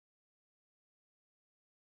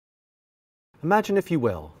Imagine, if you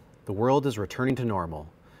will, the world is returning to normal.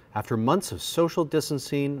 After months of social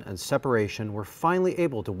distancing and separation, we're finally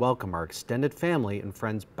able to welcome our extended family and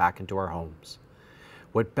friends back into our homes.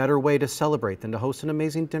 What better way to celebrate than to host an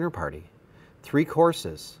amazing dinner party? 3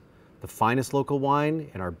 courses, the finest local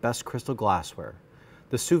wine in our best crystal glassware,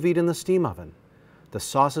 the sous vide in the steam oven. The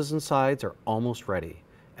sauces and sides are almost ready.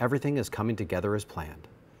 Everything is coming together as planned.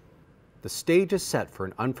 The stage is set for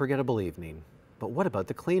an unforgettable evening, but what about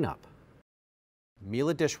the cleanup?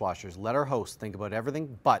 Miele dishwashers let our hosts think about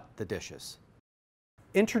everything but the dishes.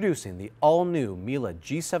 Introducing the all-new Miele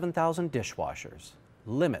G7000 dishwashers.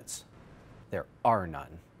 Limits, there are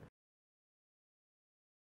none.